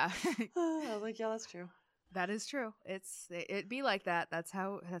 Yeah. I was like, yeah, that's true. That is true. It'd be like that. That's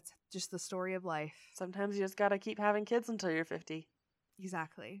just the story of life. Sometimes you just gotta keep having kids until you're 50.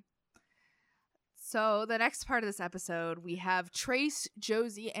 Exactly. So the next part of this episode, we have Trace,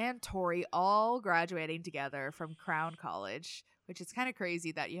 Josie, and Tori all graduating together from Crown College, which is kind of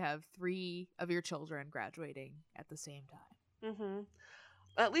crazy that you have 3 of your children graduating at the same time. Mm-hmm.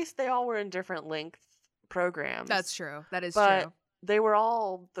 At least they all were in different length programs. That's true. That is true. But they were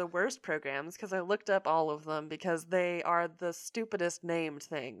all the worst programs because I looked up all of them because they are the stupidest named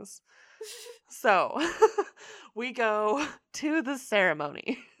things. So we go to the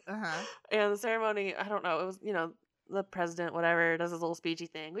ceremony. And the ceremony, I don't know, it was, the president, whatever, does his little speechy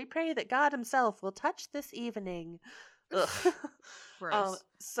thing. We pray that God himself will touch this evening.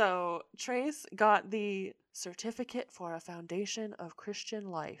 So Trace got the Certificate for a Foundation of Christian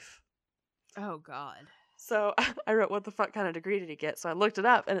Life. Oh, God. So I wrote, what the fuck kind of degree did he get? So I looked it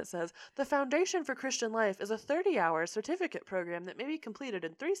up, and it says, the Foundation for Christian Life is a 30-hour certificate program that may be completed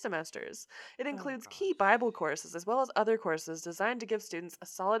in 3 semesters. It includes key Bible courses as well as other courses designed to give students a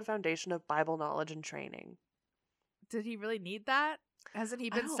solid foundation of Bible knowledge and training. Did he really need that? Hasn't he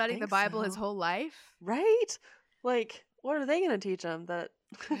been studying the Bible his whole life? Right? Like, what are they going to teach him? That?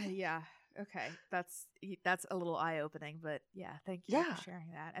 Yeah. Okay, that's a little eye-opening, but yeah, thank you for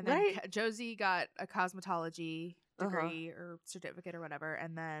sharing that. And then Josie got a cosmetology degree or certificate or whatever,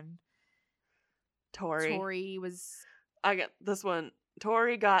 and then Tori was... I got this one.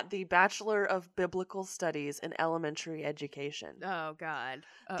 Tori got the Bachelor of Biblical Studies in Elementary Education. Oh, God.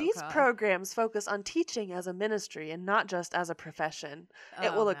 These programs focus on teaching as a ministry and not just as a profession.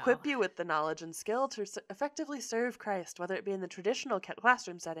 It will equip you with the knowledge and skill to effectively serve Christ, whether it be in the traditional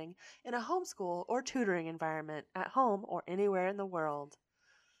classroom setting, in a homeschool or tutoring environment, at home, or anywhere in the world.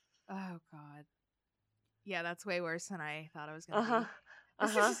 Oh, God. Yeah, that's way worse than I thought it was going to be.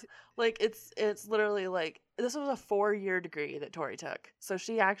 Like it's literally like this was a 4-year degree that Tori took, so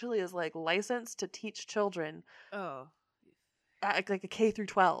she actually is like licensed to teach children. Oh, at like a K through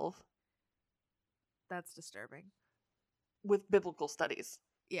 12. That's disturbing. With biblical studies.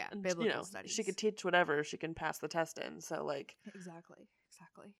 Yeah, biblical studies. She could teach whatever she can pass the test in. So like exactly.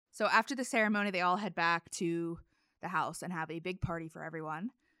 So after the ceremony, they all head back to the house and have a big party for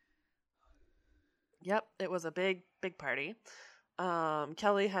everyone. Yep, it was a big party.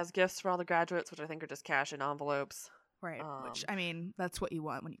 Kelly has gifts for all the graduates, which I think are just cash in envelopes. Right. Which, I mean, that's what you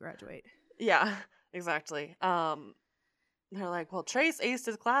want when you graduate. Yeah. Exactly. They're like, well, Trace aced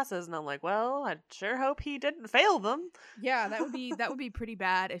his classes, and I'm like, well, I sure hope he didn't fail them. Yeah, that would be pretty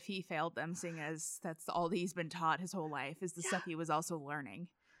bad if he failed them, seeing as that's all he's been taught his whole life is the stuff he was also learning.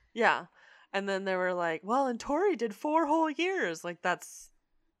 Yeah. And then they were like, well, and Tori did 4 whole years. Like, that's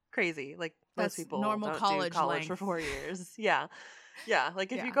crazy. Like, most people normal don't college do college for 4 years. Yeah. Yeah.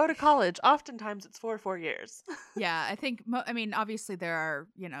 Like, if you go to college, oftentimes it's 4 years. Yeah, I think, I mean, obviously there are,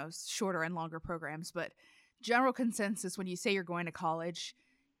 shorter and longer programs, but general consensus when you say you're going to college,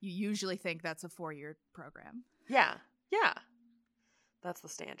 you usually think that's a 4-year program. Yeah. Yeah. That's the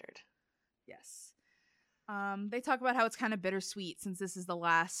standard. Yes. They talk about how it's kind of bittersweet since this is the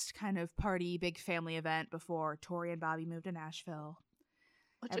last kind of party, big family event before Tori and Bobby move to Nashville.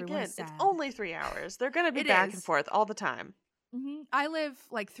 Which again, it's only 3 hours. They're going to be back and forth all the time. Mm-hmm. I live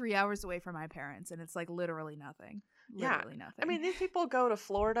like 3 hours away from my parents, and it's like literally nothing. Literally nothing. I mean, these people go to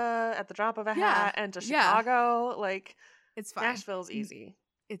Florida at the drop of a hat and to Chicago. Like, it's fine. Nashville's easy.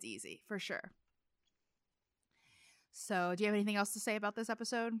 It's easy, for sure. So, do you have anything else to say about this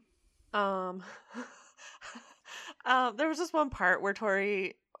episode? There was this one part where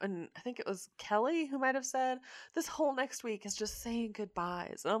Tori, and I think it was Kelly who might have said, this whole next week is just saying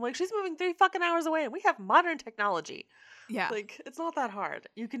goodbyes. And I'm like, she's moving 3 fucking hours away and we have modern technology. Yeah. Like, it's not that hard.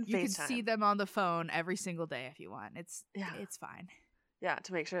 You can see them on the phone every single day if you want. It's fine. Yeah,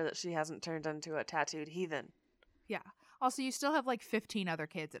 to make sure that she hasn't turned into a tattooed heathen. Yeah. Also, you still have like 15 other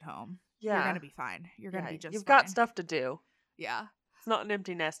kids at home. Yeah. You're going to be fine. You're going to be just You've got stuff to do. Yeah. It's not an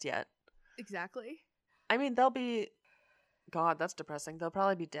empty nest yet. Exactly. I mean, they'll be... God, that's depressing. They'll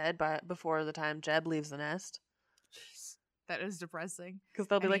probably be dead before the time Jeb leaves the nest. Jeez, that is depressing. Because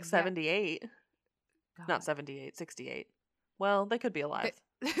they'll be like 78. Not 78, 68. Well, they could be alive.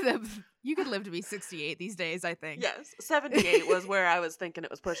 You could live to be 68 these days, I think. Yes. 78 was where I was thinking it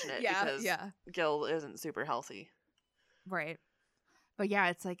was pushing it. Yeah, because Gil isn't super healthy. Right. But yeah,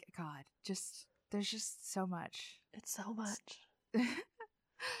 it's like, God, there's just so much. It's so much.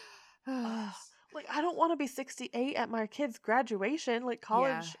 Like, I don't want to be 68 at my kid's graduation, like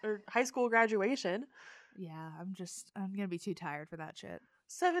college or high school graduation. Yeah, I'm going to be too tired for that shit.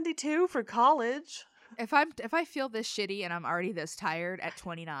 72 for college. If I feel this shitty and I'm already this tired at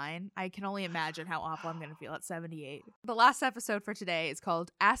 29, I can only imagine how awful I'm going to feel at 78. The last episode for today is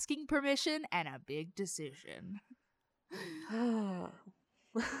called Asking Permission and a Big Decision.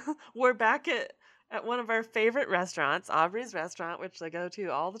 We're back at one of our favorite restaurants, Aubrey's Restaurant, which they go to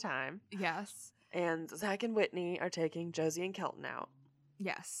all the time. Yes. And Zach and Whitney are taking Josie and Kelton out.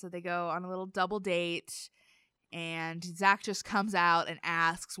 Yes. So they go on a little double date, and Zach just comes out and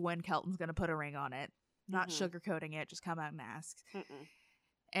asks when Kelton's going to put a ring on it. Not sugarcoating it, just come out and ask.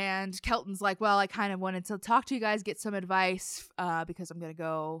 And Kelton's like, well, I kind of wanted to talk to you guys, get some advice, because I'm going to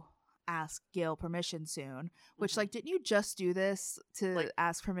go ask Gil permission soon. Which, like, didn't you just do this to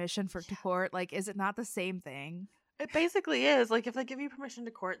ask permission to court? Like, is it not the same thing? It basically is. Like, if they give you permission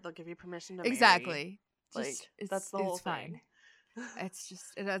to court, they'll give you permission to marry. Exactly. Like, that's the whole thing. It's just,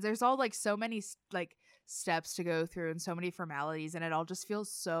 there's all, like, so many, like, steps to go through and so many formalities, and it all just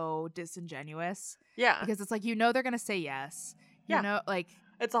feels so disingenuous. Yeah. Because it's like, they're going to say yes. You know, like.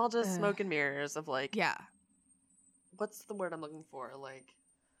 It's all just smoke and mirrors of, like. Yeah. What's the word I'm looking for? Like.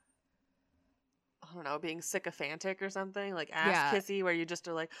 I don't know, being sycophantic or something, like ass kissy, where you just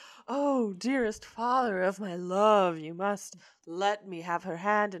are like, oh, dearest father of my love, you must let me have her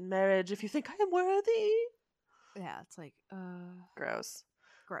hand in marriage if you think I am worthy. Yeah, it's like, gross.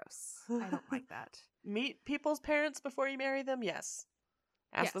 I don't like that. Meet people's parents before you marry them, yes.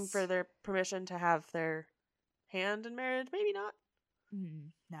 Ask them for their permission to have their hand in marriage, maybe not.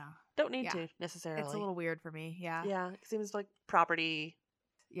 No. Don't need to, necessarily. It's a little weird for me, yeah. Yeah, it seems like property.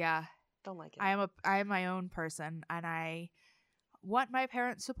 Yeah. Don't like it. I am my own person, and I want my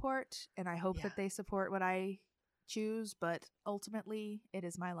parents' support, and I hope that they support what I choose, but ultimately it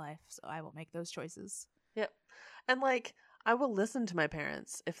is my life, so I will make those choices. Yep. And like, I will listen to my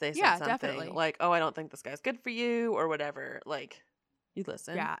parents if they say something definitely. Like, oh, I don't think this guy's good for you or whatever. Like, you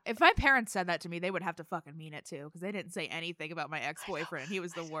listen. Yeah. If my parents said that to me, they would have to fucking mean it too, because they didn't say anything about my ex-boyfriend. He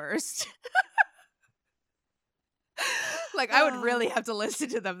was the worst. Like, I would really have to listen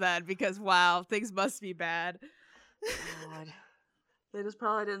to them then, because, wow, things must be bad. God. They just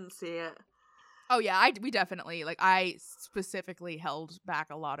probably didn't see it. Oh, yeah, we definitely, like, I specifically held back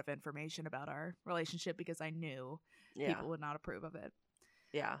a lot of information about our relationship because I knew people would not approve of it.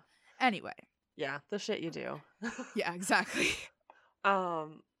 Yeah. Anyway. Yeah, the shit you do. Yeah, exactly.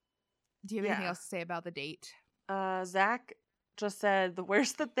 Do you have anything else to say about the date? Zach just said the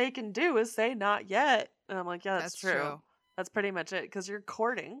worst that they can do is say not yet. And I'm like, yeah, that's true. That's pretty much it, because you're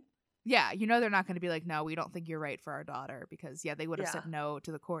courting. Yeah, they're not going to be like, no, we don't think you're right for our daughter, because they would have said no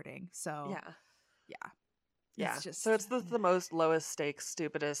to the courting. So yeah. It's just, so it's the most lowest stakes,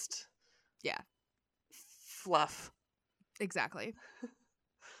 stupidest fluff. Exactly.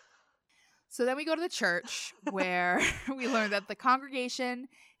 So then we go to the church where we learn that the congregation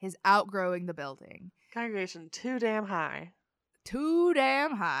is outgrowing the building. Congregation too damn high. Too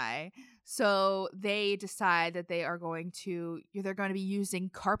damn high. So they decide that they're going to be using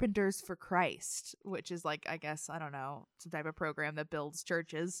Carpenters for Christ, which is like, I guess, I don't know, some type of program that builds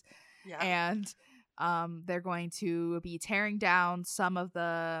churches. Yeah. And they're going to be tearing down some of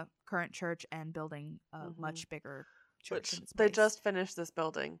the current church and building a much bigger church. Which they just finished this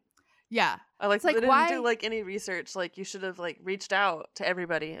building. Yeah. I like, they didn't do like any research. Like, you should have like reached out to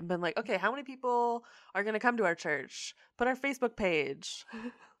everybody and been like, okay, how many people are going to come to our church? Put our Facebook page.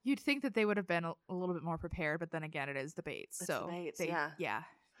 You'd think that they would have been a little bit more prepared, but then again, it is the Bates. It's so the Bates, yeah.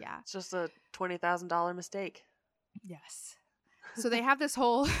 It's just a $20,000 mistake. Yes. So they have this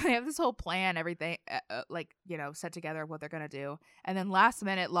whole plan, everything set together of what they're gonna do, and then last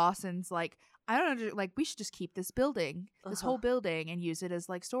minute Lawson's like, I don't know, like, we should just keep this building, this whole building, and use it as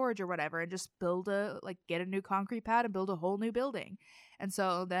like storage or whatever, and just get a new concrete pad and build a whole new building. And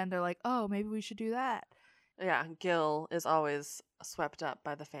so then they're like, oh, maybe we should do that. Yeah, Gil is always swept up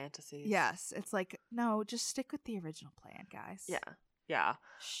by the fantasies. Yes, it's like, no, just stick with the original plan, guys. Yeah.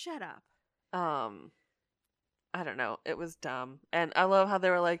 Shut up. I don't know. It was dumb. And I love how they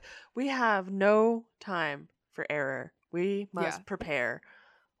were like, we have no time for error. We must prepare.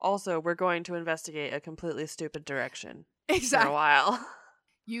 Also, we're going to investigate a completely stupid direction for a while.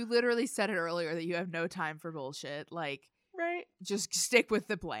 You literally said it earlier that you have no time for bullshit. Like, right? Just stick with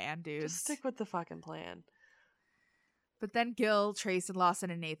the plan, dude. Just stick with the fucking plan. But then Gil, Trace, and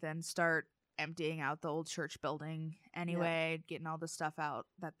Lawson and Nathan start emptying out the old church building anyway, getting all the stuff out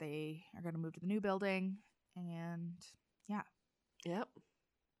that they are going to move to the new building. And Yep.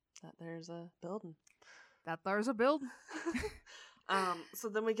 That there's a building. So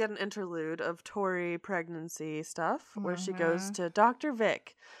then we get an interlude of Tori pregnancy stuff where she goes to Dr.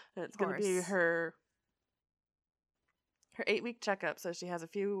 Vic, and it's going to be her 8-week checkup, so she has a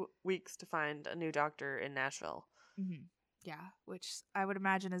few weeks to find a new doctor in Nashville. Mm-hmm. Yeah, which I would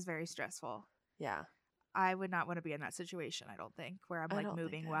imagine is very stressful. Yeah. I would not want to be in that situation, I don't think, where I'm like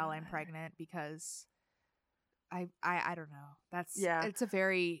moving while I'm pregnant, because I don't know. It's a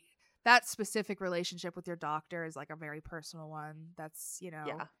very, that specific relationship with your doctor is like a very personal one. That's,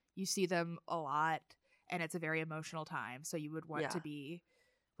 you see them a lot, and it's a very emotional time. So you would want to be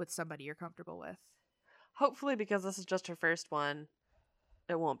with somebody you're comfortable with. Hopefully, because this is just her first one,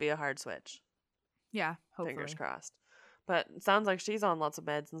 it won't be a hard switch. Yeah, hopefully. Fingers crossed. But it sounds like she's on lots of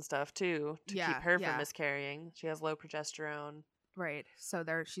meds and stuff too to keep her from miscarrying. She has low progesterone. Right. So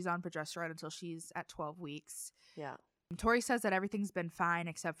she's on progesterone until she's at 12 weeks. Yeah. And Tori says that everything's been fine,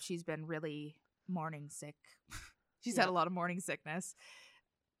 except she's been really morning sick. She's had a lot of morning sickness.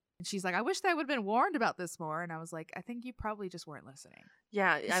 And she's like, I wish I would have been warned about this more. And I was like, I think you probably just weren't listening.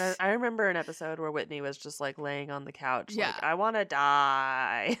 Yeah. I remember an episode where Whitney was just like laying on the couch. Yeah. Like, I want to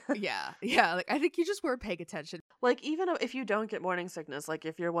die. Yeah. Like, I think you just weren't paying attention. Like, even if you don't get morning sickness, like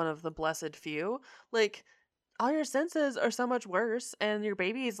if you're one of the blessed few, like, all your senses are so much worse, and your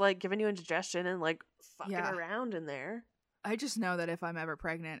baby's like giving you indigestion and like fucking around in there. I just know that if I'm ever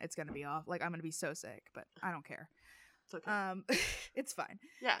pregnant, it's gonna be off. Like, I'm gonna be so sick, but I don't care. It's okay. It's fine.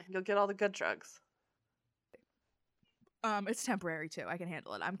 Yeah, you'll get all the good drugs. It's temporary too. I can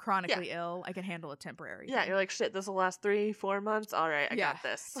handle it. I'm chronically ill. I can handle a temporary. Yeah, you're like, shit, this will last 3-4 months. All right, I got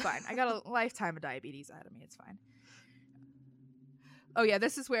this. It's fine. I got a lifetime of diabetes ahead of me. It's fine. Oh yeah,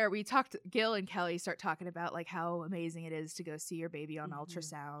 this is where Gil and Kelly start talking about like how amazing it is to go see your baby on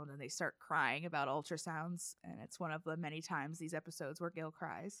ultrasound, and they start crying about ultrasounds, and it's one of the many times these episodes where Gil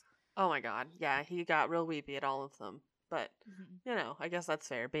cries. Oh my god, yeah, he got real weepy at all of them. But, I guess that's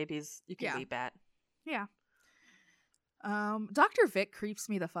fair. Babies, you can weep at. Yeah. Dr. Vic creeps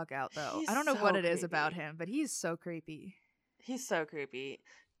me the fuck out, though. I don't know what it is about him, but he's so creepy. He's so creepy.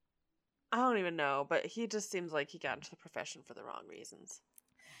 I don't even know, but he just seems like he got into the profession for the wrong reasons.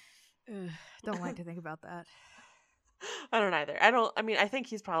 Don't like to think about that. I don't either. I think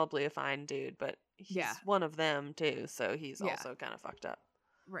he's probably a fine dude, but he's one of them too, so he's also kind of fucked up.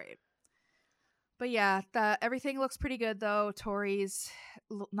 Right. But yeah, everything looks pretty good, though. Tori's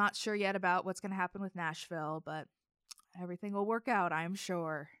not sure yet about what's going to happen with Nashville, but everything will work out, I'm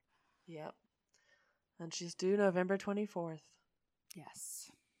sure. Yep. And she's due November 24th. Yes.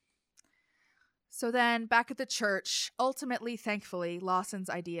 So then back at the church, ultimately, thankfully, Lawson's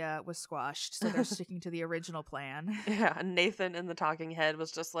idea was squashed. So they're sticking to the original plan. Yeah, Nathan in the talking head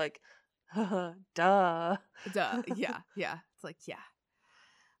was just like, duh. Duh. Yeah. It's like,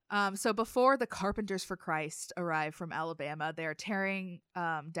 yeah. So before the Carpenters for Christ arrive from Alabama, they're tearing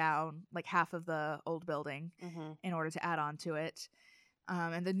down like half of the old building in order to add on to it.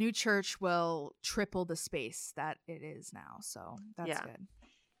 And the new church will triple the space that it is now. So that's good.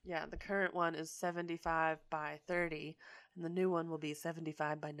 Yeah, the current one is 75 by 30, and the new one will be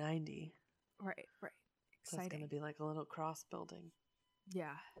 75 by 90. Right. Exciting. So it's going to be like a little cross building.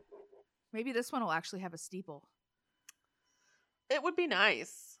 Yeah. Maybe this one will actually have a steeple. It would be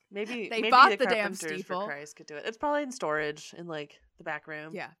nice. Maybe bought the damn Carpenters steeple. for Christ could do it. It's probably in storage in like the back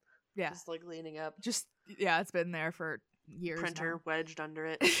room. Yeah. Just like leaning up. It's been there for years. Printer now. wedged under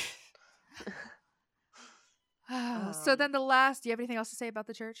it. So then do you have anything else to say about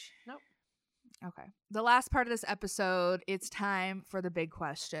the church? Nope. Okay. The last part of this episode, it's time for the big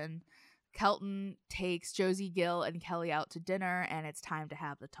question. Kelton takes Josie, Gil, and Kelly out to dinner, and it's time to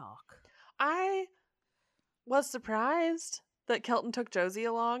have the talk. I was surprised that Kelton took Josie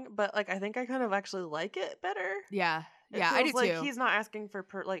along, but like I think I kind of actually like it better. Yeah. I do like too. He's not asking for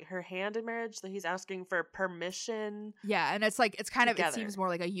her hand in marriage, so he's asking for permission. Yeah, and it's like it seems more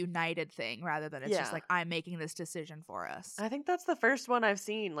like a united thing rather than it's just like I'm making this decision for us. I think that's the first one I've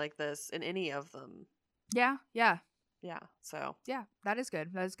seen like this in any of them. Yeah. So yeah, that is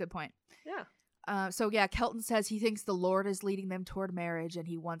good. That is a good point. Yeah. Kelton says he thinks the Lord is leading them toward marriage, and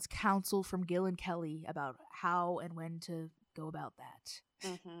he wants counsel from Gil and Kelly about how and when to go about that.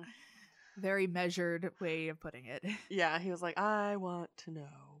 Mm-hmm. Very measured way of putting it. Yeah, he was like, I want to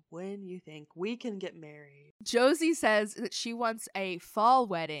know when you think we can get married. Josie says that she wants a fall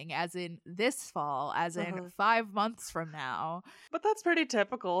wedding, as in this fall, as in 5 months from now. But that's pretty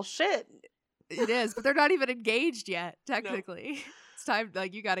typical. Shit. It is, but they're not even engaged yet, technically. No. It's time,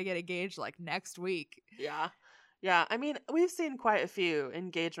 like, you got to get engaged, like, next week. Yeah. Yeah, I mean, we've seen quite a few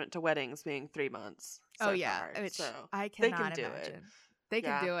engagement to weddings being 3 months. So far, which so I cannot they can do imagine. it. They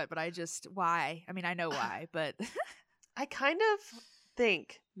can do it, but why? I mean, I know why, but... I kind of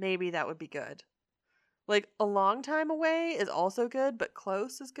think maybe that would be good. Like, a long time away is also good, but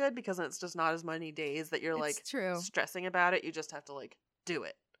close is good because it's just not as many days that you're, like, stressing about it. You just have to, like, do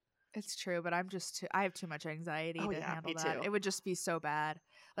it. It's true, but I have too much anxiety to handle that. Too. It would just be so bad.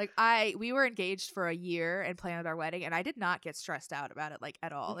 Like, we were engaged for a year and planned our wedding, and I did not get stressed out about it, like,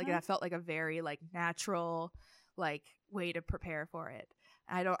 at all. Like, that felt like a very, like, natural, like, way to prepare for it.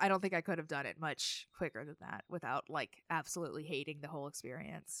 I don't think I could have done it much quicker than that without like absolutely hating the whole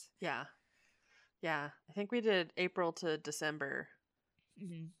experience. Yeah. I think we did April to December,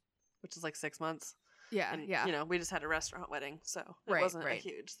 which is like 6 months. Yeah, and, you know, we just had a restaurant wedding, so it wasn't a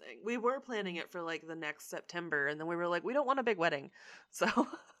huge thing. We were planning it for like the next September, and then we were like, we don't want a big wedding, so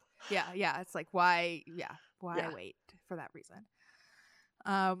yeah. It's like why wait for that reason.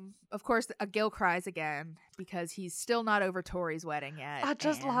 Of course, Gil cries again because he's still not over Tori's wedding yet. I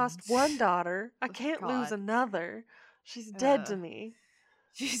just lost one daughter. I can't lose another. She's dead to me.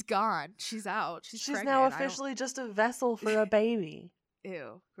 She's gone. She's out. She's pregnant. Now officially just a vessel for a baby.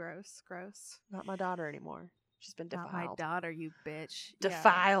 Ew, gross. Not my daughter anymore. She's been defiled. Not my daughter, you bitch.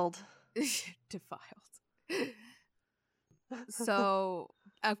 Defiled. Yeah. Defiled. So,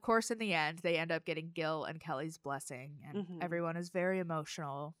 of course, in the end, they end up getting Gil and Kelly's blessing, and everyone is very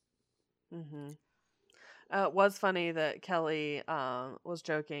emotional. It was funny that Kelly was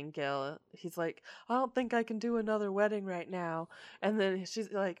joking. Gil, he's like, I don't think I can do another wedding right now. And then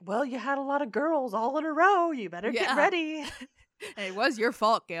she's like, well, you had a lot of girls all in a row. You better get ready. And it was your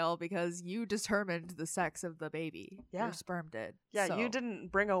fault, Gil, because you determined the sex of the baby. Yeah. Your sperm did. Yeah, so. You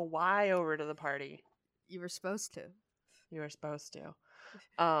didn't bring a Y over to the party. You were supposed to. You were supposed to.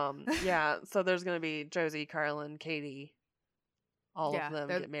 Yeah, so there's going to be Josie, Carlin, Katie. All of them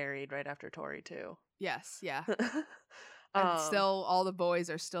get married right after Tori, too. Yes, yeah. And still, all the boys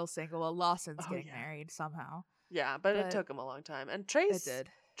are still single. Well, Lawson's getting married somehow. Yeah, but it took him a long time. And Trace and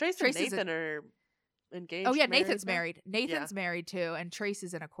Nathan are engaged. Oh, yeah, Nathan's married. Nathan's married, too, and Trace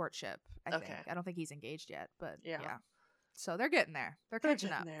is in a courtship, I think. I don't think he's engaged yet, but yeah. So they're getting there. They're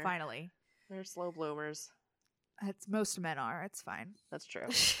catching up, finally. They're slow bloomers. Most men are. It's fine. That's true.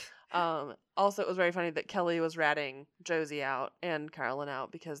 Also, it was very funny that Kelly was ratting Josie out and Carlin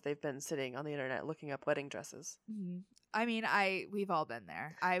out because they've been sitting on the internet looking up wedding dresses. I mean, we've all been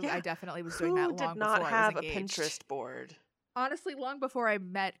there. I definitely was doing that long before I was engaged. Who did not have a Pinterest board? Honestly, long before I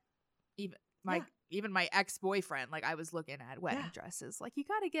met even my ex-boyfriend, like I was looking at wedding dresses. Like you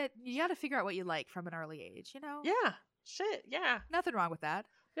gotta figure out what you like from an early age, you know? Yeah. Shit. Yeah. Nothing wrong with that.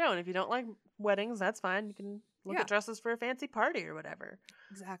 No, and if you don't like weddings, that's fine. You can look at dresses for a fancy party or whatever.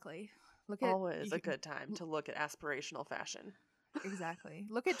 Exactly. Always a good time to look at aspirational fashion. Exactly.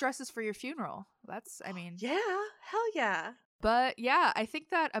 Look at dresses for your funeral. Yeah, hell yeah. But yeah, I think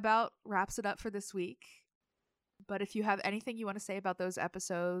that about wraps it up for this week. But if you have anything you want to say about those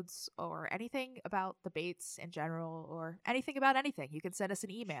episodes or anything about the Bates in general or anything about anything, you can send us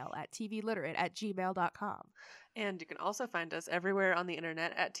an email at tvliterate@gmail.com. And you can also find us everywhere on the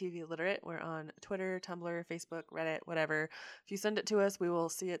internet at TV Literate. We're on Twitter, Tumblr, Facebook, Reddit, whatever. If you send it to us, we will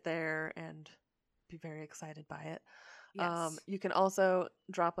see it there and be very excited by it. Yes. You can also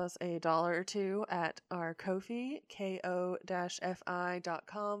drop us $1 or $2 at our Ko-fi,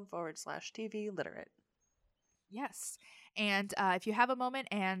 ko-fi.com/TV Literate. Yes. And if you have a moment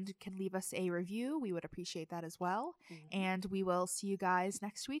and can leave us a review, we would appreciate that as well. Mm-hmm. And we will see you guys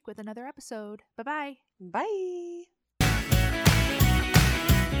next week with another episode. Bye-bye. Bye.